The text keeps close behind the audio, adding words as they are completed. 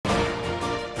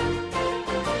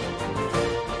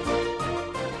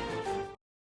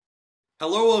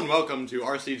Hello and welcome to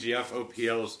RCGF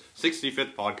OPL's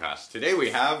 65th podcast. Today we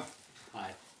have...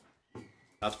 Hi.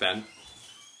 That's Ben.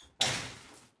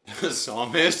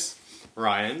 Thomas,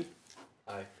 Ryan.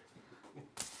 Hi.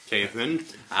 Cathan,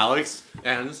 Alex,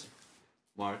 and...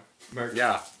 Mark.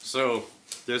 Yeah, so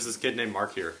there's this kid named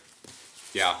Mark here.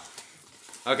 Yeah.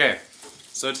 Okay,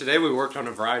 so today we worked on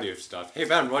a variety of stuff. Hey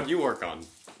Ben, what did you work on?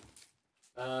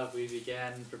 We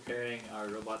began preparing our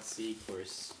Robot C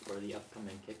course for the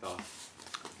upcoming kickoff,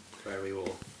 where we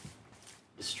will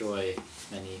destroy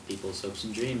many people's hopes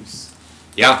and dreams.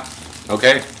 Yeah,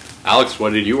 okay. Alex,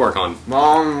 what did you work on?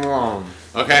 Mom.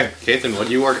 Okay, Cathan, what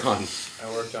did you work on?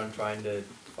 I worked on trying to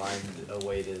find a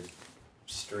way to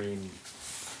stream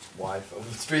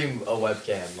stream a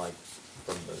webcam like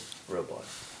from the robot.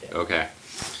 Yeah. Okay.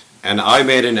 And I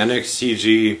made an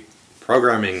NXTG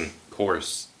programming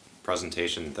course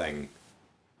presentation thing.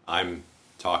 I'm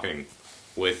talking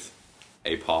with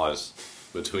a pause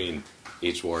between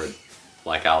each word,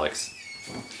 like Alex,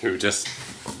 who just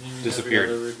disappeared.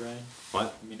 Every other word, Ryan?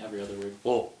 What? I mean every other word.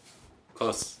 Well,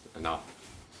 close enough.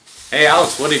 Hey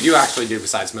Alex, what did you actually do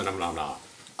besides Nom Nom Nom?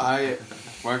 I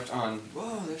worked on.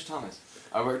 Whoa, there's Thomas.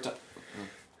 I worked on.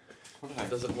 What did I?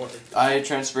 Does it work? I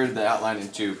transferred the outline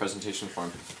into presentation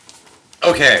form.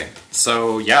 Okay,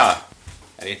 so yeah.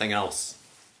 Anything else?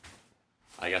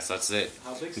 I guess that's it.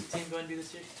 How big's the team going to be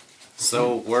this year?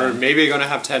 So we're maybe going to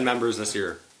have 10 members this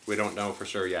year. We don't know for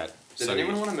sure yet. Did So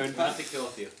anyone want a moon I have pad? to kill a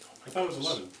few. I thought it was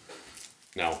 11.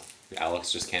 No,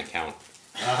 Alex just can't count.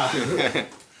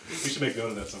 We should make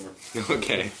note of that somewhere.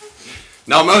 Okay.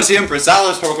 Nalmosium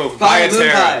Prasalis Proco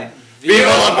Viva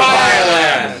la Papaya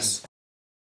Lands!